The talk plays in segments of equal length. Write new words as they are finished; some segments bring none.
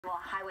Well,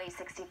 Highway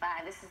 65,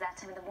 this is that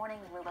time of the morning.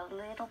 We move a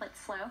little bit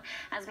slow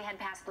as we head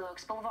past Blue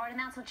Oaks Boulevard, and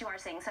that's what you are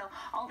seeing. So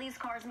all these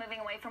cars moving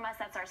away from us,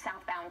 that's our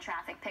southbound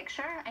traffic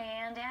picture,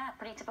 and yeah,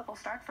 pretty typical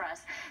start for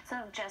us. So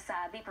just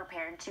be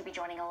prepared to be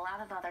joining a lot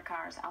of other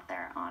cars out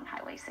there on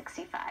Highway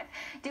 65.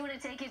 Doing a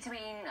take you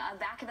between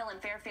Vacaville and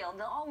Fairfield.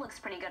 It all looks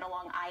pretty good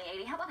along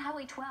I-80. How about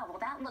Highway 12? Well,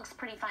 that looks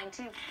pretty fine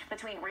too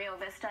between Rio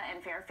Vista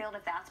and Fairfield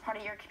if that's part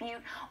of your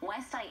commute.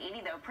 West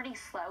I-80 though, pretty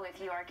slow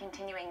if you are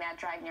continuing that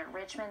drive near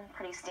Richmond.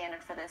 Pretty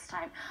standard for this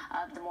time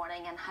of the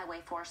morning, and Highway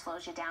 4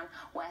 slows you down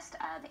west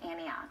of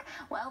Antioch.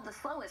 Well, the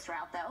slowest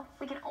route though,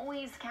 we can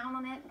always count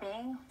on it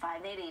being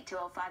 580,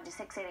 205 to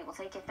 680. Will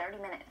take you 30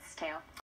 minutes, Teo.